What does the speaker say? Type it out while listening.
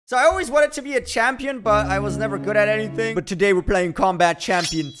So I always wanted to be a champion, but I was never good at anything. But today we're playing combat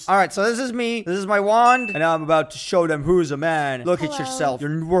champions. All right, so this is me. This is my wand. And I'm about to show them who's a man. Look at yourself.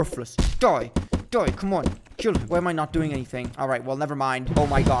 You're worthless. Die. Die. Come on. Kill him. Why am I not doing anything? All right, well, never mind. Oh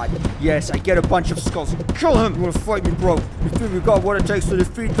my god. Yes, I get a bunch of skulls. Kill him. You want to fight me, bro? You think you got what it takes to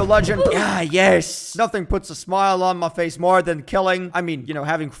defeat the legend? Yeah, yes. Nothing puts a smile on my face more than killing. I mean, you know,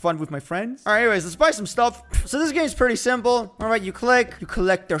 having fun with my friends. All right, anyways, let's buy some stuff. So this game's pretty simple. All right, you click. You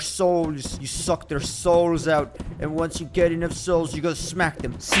collect their souls. You suck their souls out. And once you get enough souls, you gotta smack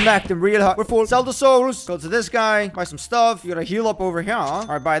them. Smack them real hard. We're full. Sell the souls. Go to this guy. Buy some stuff. You gotta heal up over here. All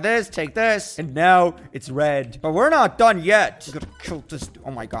right, buy this. Take this. And now it's red. But we're not done yet. You gotta kill this.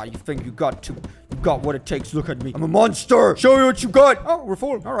 Oh my god, you think you got what it takes. Look at me. I'm a monster. Show me what you got. Oh, we're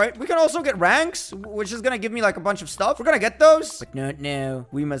full. All right. We can also get ranks, which is gonna give me like a bunch of stuff. We're gonna get those. But not now.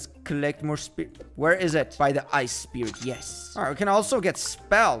 We must collect more spirit. Where is it? By the ice spirit. Yes. All right. We can also get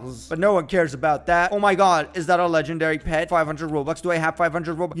spells, but no one cares about that. Oh my god. Is that a legendary pet? 500 Robux. Do I have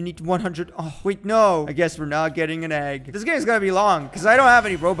 500 Robux? You need 100. Oh, wait, no. I guess we're not getting an egg. This game is gonna be long because I don't have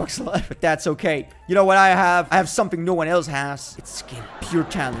any Robux left, but that's okay. You know what I have? I have something no one else has. It's skin. Pure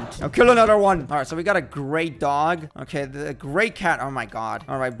talent. Now kill another one. All right. So we got a gray dog. Okay, the gray cat. Oh my god.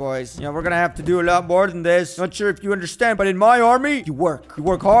 All right, boys. You know, we're gonna have to do a lot more than this. Not sure if you understand, but in my army, you work. You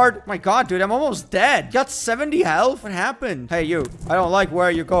work hard. Oh my god, dude, I'm almost dead. Got 70 health. What happened? Hey, you. I don't like where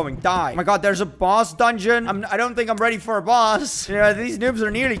you're going. Die. Oh my god, there's a boss dungeon. I don't think I'm ready for a boss. You know, these noobs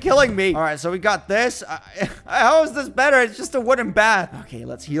are nearly killing me. All right, so we got this. How is this better? It's just a wooden bath. Okay,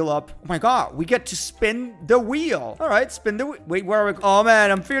 let's heal up. Oh my god, we get to spin the wheel. All right, spin the wheel. Wait, where are we? Oh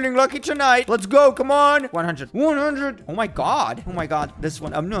man, I'm feeling lucky tonight. Let's go. Come on. 100. 100. Oh my god. Oh my god. This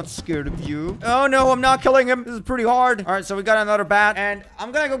one. I'm not scared of you. Oh no, I'm not killing him. This is pretty hard. All right, so we got another bat. And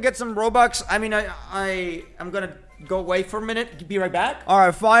I'm gonna go get some Robux. I mean, I'm gonna go away for a minute. Be right back. All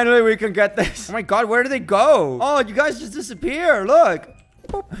right, finally we can get this. Oh my god, where did they go? Oh, you guys just disappear. Look.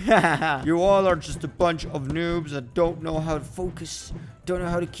 You all are just a bunch of noobs that don't know how to focus. Don't know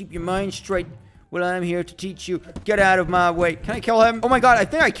how to keep your mind straight. Well, I'm here to teach you. Get out of my way. Can I kill him? Oh my god, I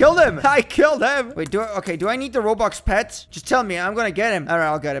think I killed him. I killed him. Wait, do I need the Roblox pets? Just tell me. I'm gonna get him. All right,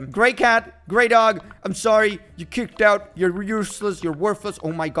 I'll get him. Gray cat. Gray dog. I'm sorry. You kicked out. You're useless. You're worthless.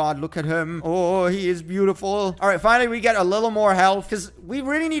 Oh my god, look at him. Oh, he is beautiful. All right, finally we get a little more health because we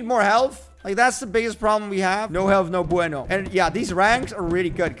really need more health. Like, that's the biggest problem we have. No health, no bueno. And yeah, these ranks are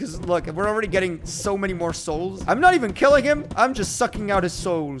really good because, look, we're already getting so many more souls. I'm not even killing him. I'm just sucking out his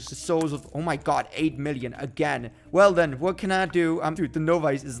souls. The souls of, oh my god, 8 million again. Well then, what can I do? Dude, the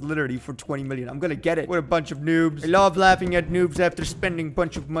Novice is literally for 20 million. I'm gonna get it. What a bunch of noobs. I love laughing at noobs after spending a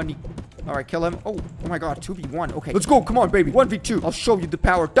bunch of money. All right, kill him. Oh my god, 2v1. Okay, let's go. Come on, baby. 1v2. I'll show you the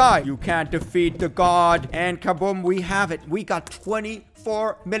power. Die. You can't defeat the god. And kaboom, we have it. We got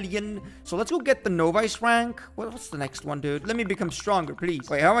 24 million. So let's go get the Novice rank. What's the next one, dude? Let me become stronger, please.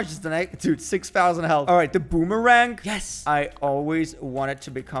 Wait, how much is the next? Dude, 6,000 health. All right, the boomer rank. Yes. I always wanted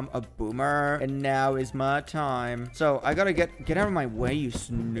to become a boomer. And now is my time. So I gotta get out of my way, you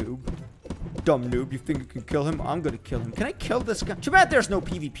noob. Dumb noob. You think you can kill him? I'm gonna kill him. Can I kill this guy? Too bad there's no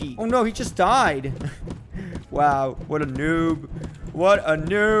PvP. Oh no, he just died. Wow, what a noob. What a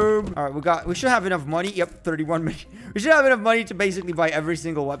noob. All right, we should have enough money. Yep, 31 million. We should have enough money to basically buy every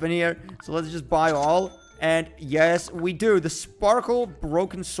single weapon here. So let's just buy all. And yes, we do. The Sparkle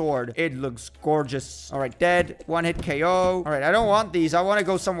Broken Sword. It looks gorgeous. All right, dead. One hit KO. All right, I don't want these. I want to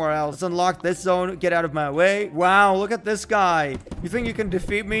go somewhere else. Let's unlock this zone. Get out of my way. Wow, look at this guy. You think you can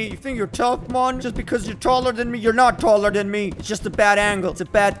defeat me? You think you're tough, man? Just because you're taller than me? You're not taller than me. It's just a bad angle. It's a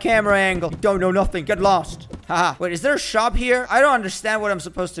bad camera angle. You don't know nothing. Get lost. Haha. Wait, is there a shop here? I don't understand what I'm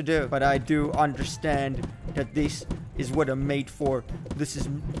supposed to do. But I do understand that this is what I'm made for. This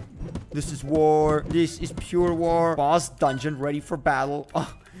is war. This is pure war. Boss dungeon ready for battle.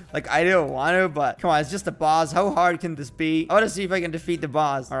 Oh, like, I don't want to, but come on, it's just a boss. How hard can this be? I want to see if I can defeat the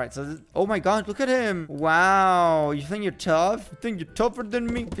boss. All right, so oh my god, look at him. Wow, you think you're tough? You think you're tougher than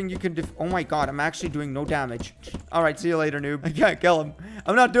me? You think you can oh my god, I'm actually doing no damage. All right, see you later, noob. I can't kill him.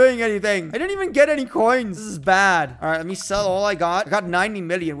 I'm not doing anything. I didn't even get any coins. This is bad. All right, let me sell all I got. I got 90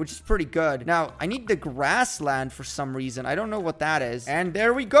 million, which is pretty good. Now, I need the grassland for some reason. I don't know what that is. And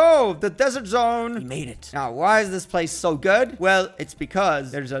there we go. The desert zone. We made it. Now, why is this place so good? Well, it's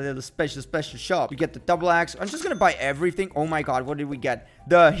because there's a little special shop. You get the double axe. I'm just gonna buy everything. Oh my god, what did we get?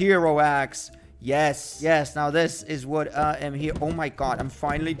 The hero axe. Yes. Yes. Now this is what I am here. Oh my god. I'm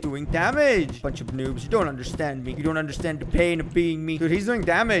finally doing damage. Bunch of noobs. You don't understand me. You don't understand the pain of being me. Dude, he's doing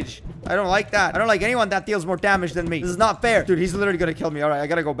damage. I don't like that. I don't like anyone that deals more damage than me. This is not fair. Dude, he's literally gonna kill me. All right, I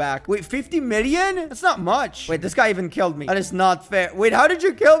gotta go back. Wait, 50 million? That's not much. Wait, this guy even killed me. That is not fair. Wait, how did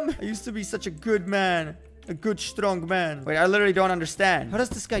you kill me? I used to be such a good man. A good, strong man. Wait, I literally don't understand. How does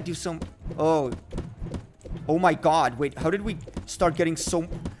this guy do so... Oh. Oh my god. Wait, how did we start getting so...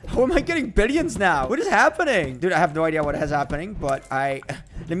 How am I getting billions now? What is happening? Dude, I have no idea what is happening, but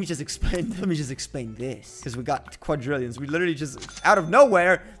let me just explain this. Because we got quadrillions. We literally just, out of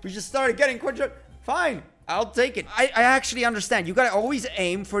nowhere, we just started getting quadrillions. Fine. I'll take it. I actually understand. You gotta always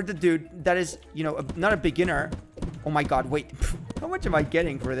aim for the dude that is, you know, not a beginner. Oh my god, wait. How much am I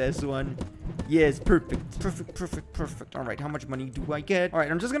getting for this one? Yes, perfect. Perfect. All right, how much money do I get? All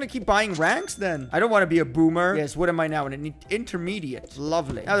right, I'm just gonna keep buying ranks then. I don't want to be a boomer. Yes, what am I now? An intermediate.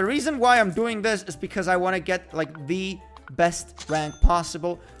 Lovely. Now, the reason why I'm doing this is because I want to get, like, the best rank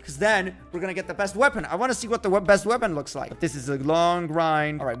possible. Because then we're gonna get the best weapon. I want to see what the best weapon looks like. But this is a long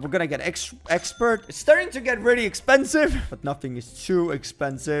grind. All right, we're gonna get expert. It's starting to get really expensive, but nothing is too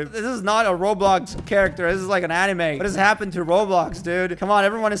expensive. This is not a Roblox character. This is like an anime. What has happened to Roblox, dude? Come on,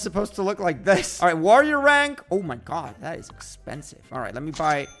 everyone is supposed to look like this. All right, warrior rank. Oh my god, that is expensive. All right, let me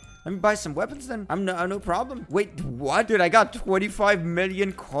buy some weapons then. I'm no problem. Wait, what? Dude, I got 25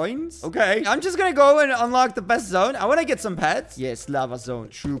 million coins? Okay. I'm just gonna go and unlock the best zone. I want to get some pets. Yes, lava zone.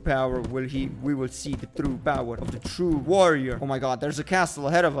 True power. We will see the true power of the true warrior. Oh my god, there's a castle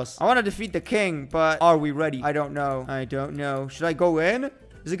ahead of us. I want to defeat the king, but are we ready? I don't know. Should I go in?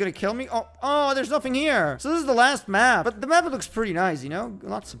 Is it gonna kill me? Oh, there's nothing here. So this is the last map. But the map looks pretty nice, you know?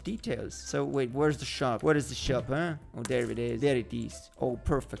 Lots of details. So wait, where's the shop? What is the shop, huh? Oh, there it is. There it is. Oh,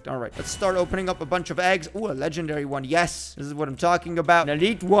 perfect. All right. Let's start opening up a bunch of eggs. Oh, a legendary one. Yes. This is what I'm talking about. An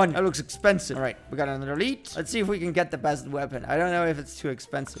elite one. That looks expensive. All right. We got another elite. Let's see if we can get the best weapon. I don't know if it's too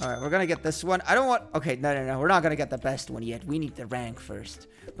expensive. All right. We're gonna get this one. I don't want... Okay, no. We're not gonna get the best one yet. We need the rank first.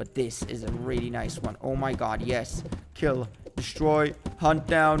 But this is a really nice one. Oh my god. Yes. Kill. Destroy, hunt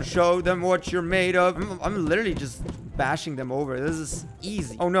down, show them what you're made of. I'm literally just bashing them over. This is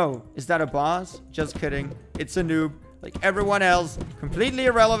easy. Oh no, is that a boss? Just kidding. It's a noob. Like everyone else, completely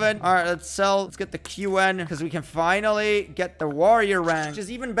irrelevant. All right, let's sell. Let's get the QN because we can finally get the warrior rank, which is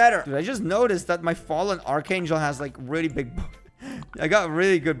even better. Dude, I just noticed that my fallen archangel has like really big... I got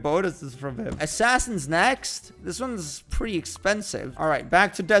really good bonuses from him. Assassin's next. This one's pretty expensive. All right,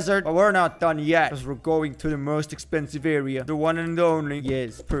 back to desert. But we're not done yet because we're going to the most expensive area. The one and only.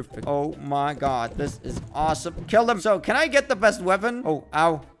 Yes, perfect. Oh my god. This is awesome. Kill them. So, can I get the best weapon? Oh,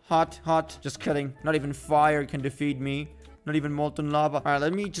 ow. Hot. Just kidding. Not even fire can defeat me. Not even molten lava. All right,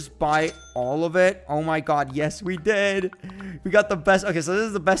 let me just buy all of it. Oh my god, yes, we did. We got the best. Okay, so this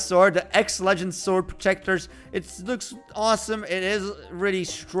is the best sword. The X-Legend Sword Protectors. It looks awesome. It is really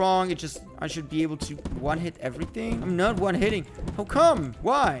strong. It just... I should be able to one-hit everything. I'm not one-hitting. How come?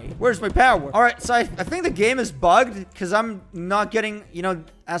 Why? Where's my power? All right, so I think the game is bugged because I'm not getting, you know,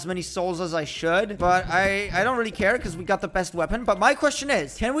 as many souls as I should. But I don't really care because we got the best weapon. But my question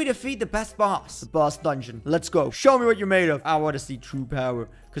is, can we defeat the best boss? The boss dungeon. Let's go. Show me what you're made of. I want to see true power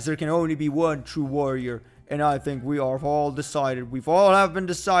because there can only be one true warrior. And I think we are all decided. We've all have been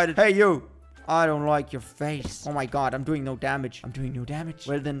decided. Hey, you. I don't like your face. Oh my god, I'm doing no damage.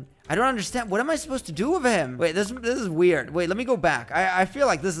 Well then, I don't understand. What am I supposed to do with him? Wait, this is weird. Wait, let me go back. I feel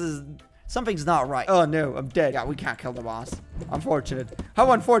like this is... Something's not right. Oh no, I'm dead. Yeah, we can't kill the boss. Unfortunate.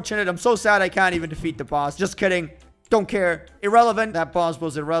 How unfortunate. I'm so sad I can't even defeat the boss. Just kidding. Don't care. Irrelevant. That boss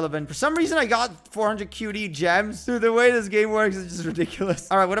was irrelevant. For some reason, I got 400 QD gems. Dude, the way this game works is just ridiculous.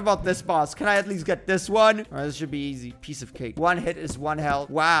 All right, what about this boss? Can I at least get this one? All right, this should be easy. Piece of cake. One hit is one health.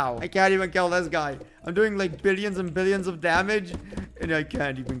 Wow. I can't even kill this guy. I'm doing like billions and billions of damage. And I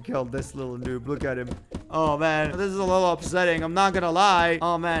can't even kill this little noob. Look at him. Oh, man. This is a little upsetting. I'm not gonna lie.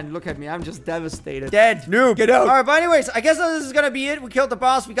 Oh, man. Look at me. I'm just devastated. Dead. Noob. Get out. All right, but anyways, I guess this is gonna be it. We killed the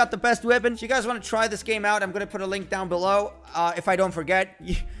boss. We got the best weapon. If you guys want to try this game out, I'm gonna put a link down below. If I don't forget.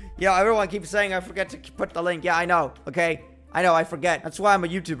 Yeah, everyone keeps saying I forget to put the link. Yeah, I know. Okay. I know, I forget. That's why I'm a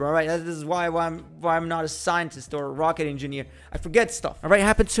YouTuber, all right? This is why I'm not a scientist or a rocket engineer. I forget stuff. All right, it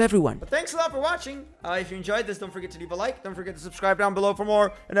happens to everyone. But thanks a lot for watching. If you enjoyed this, don't forget to leave a like. Don't forget to subscribe down below for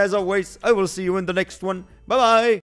more. And as always, I will see you in the next one. Bye-bye.